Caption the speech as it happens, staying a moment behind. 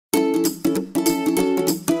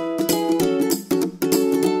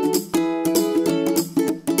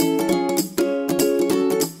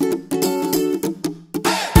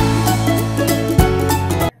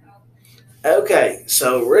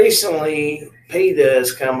recently, Peta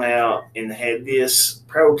has come out and had this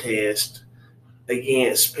protest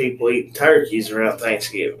against people eating turkeys around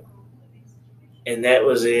Thanksgiving. And that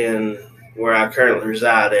was in where I currently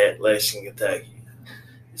reside at, Lexington, Kentucky.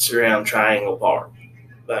 It's around Triangle Park.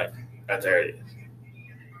 But right there it is.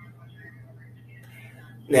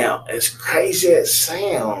 Now, as crazy as it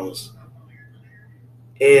sounds,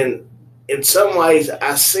 and in some ways,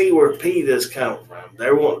 I see where PETA's coming from.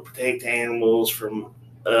 They want to protect animals from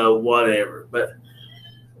whatever, but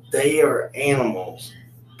they are animals.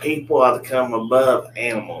 People ought to come above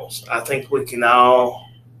animals. I think we can all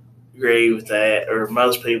agree with that, or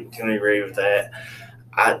most people can agree with that.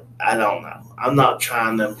 I don't know. I'm not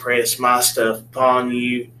trying to impress my stuff upon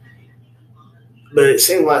you, but it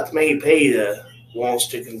seems like to me PETA wants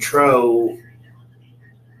to control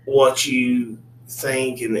what you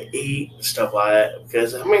think and eat and stuff like that.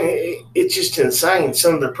 Because I mean, it's just insane.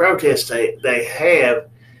 Some of the protests they have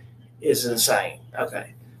is insane.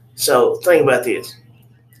 Okay, so think about this: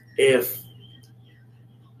 if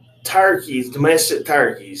domestic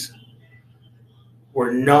turkeys,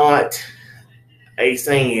 were not a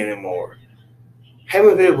thing anymore, how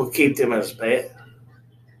many people keep them as a pet?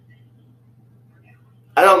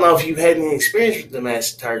 I don't know if you've had any experience with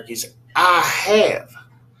domestic turkeys. I have.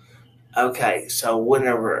 Okay, so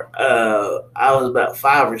whenever I was about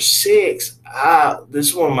 5 or 6, this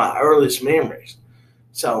is one of my earliest memories.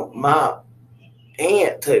 So my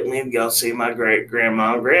aunt took me to go see my great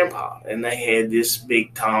grandma and grandpa, and they had this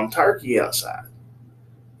big tom turkey outside,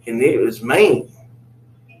 and it was mean.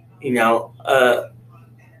 You know,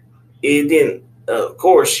 it didn't. Of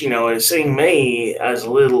course, it seen me as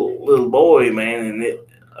a little boy, man, and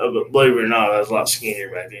believe it or not, I was a lot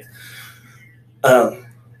skinnier back then.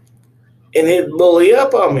 And it'd bully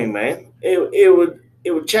up on me, man. It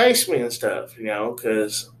would chase me and stuff,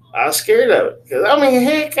 because I was scared of it. Because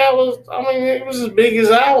heck, it was as big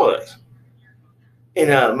as I was.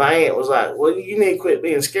 And my aunt was like, "Well, you need to quit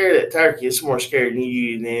being scared of that turkey. It's more scared than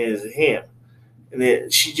you than it is of him." And then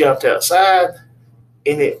she jumped outside,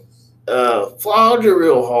 and it flogged her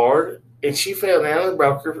real hard, and she fell down and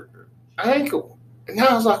broke her ankle. And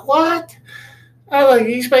I was like, "What?" I was like,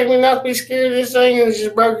 "You expect me not to be scared of this thing and it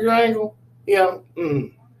just broke your ankle?"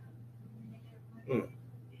 Mm.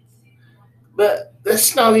 But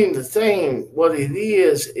that's not even the thing. What it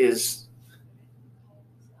is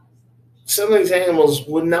some of these animals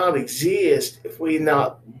would not exist if we had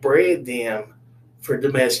not bred them for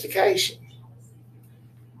domestication.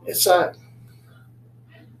 It's like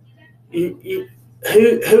who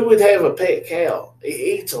would have a pet cow? It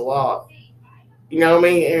eats a lot. You know what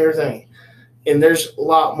I mean? Everything. And there's a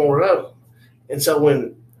lot more of them. And so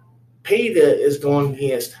when PETA is going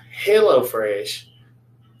against HelloFresh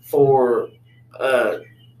for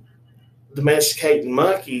domesticating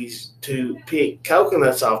monkeys to pick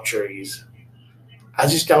coconuts off trees, I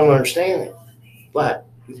just don't understand it. Like,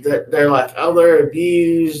 they're like, oh, they're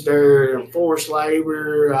abused, they're in forced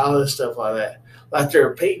labor, all this stuff like that. Like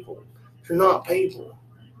they're people. They're not people.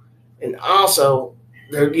 And also,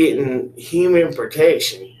 they're getting human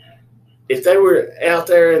protection. If they were out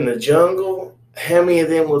there in the jungle, how many of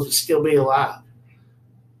them would still be alive?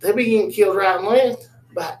 They'd be getting killed right and left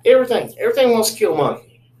by everything. Everything wants to kill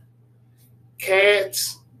monkey.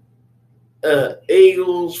 Cats,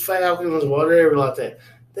 eagles, falcons, whatever like that.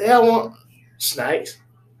 They all want snakes.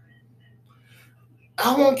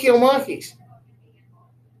 I want to kill monkeys.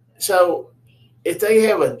 So if they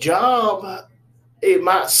have a job, it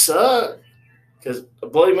might suck. Because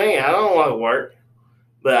believe me, I don't want to work,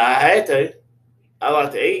 but I had to. I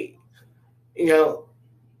like to eat. You know,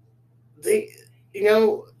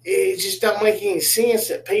 it just don't make any sense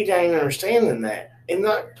that people ain't understanding that. And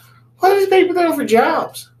like, what are people doing for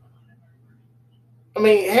jobs? I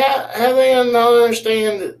mean, how they not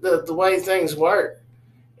understand the way things work?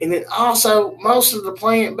 And then also, most of the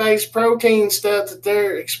plant-based protein stuff that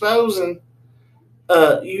they're exposing,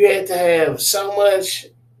 you have to have so much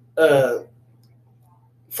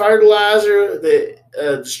fertilizer that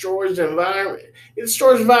destroys the environment. It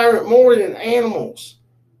destroys the environment more than animals.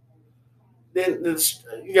 Than the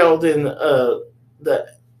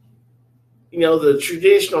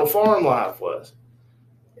traditional farm life was.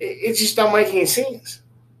 It just don't make any sense.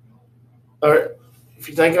 Or if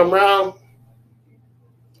you think I'm wrong,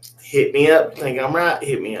 hit me up. Think I'm right,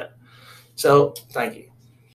 hit me up. So thank you.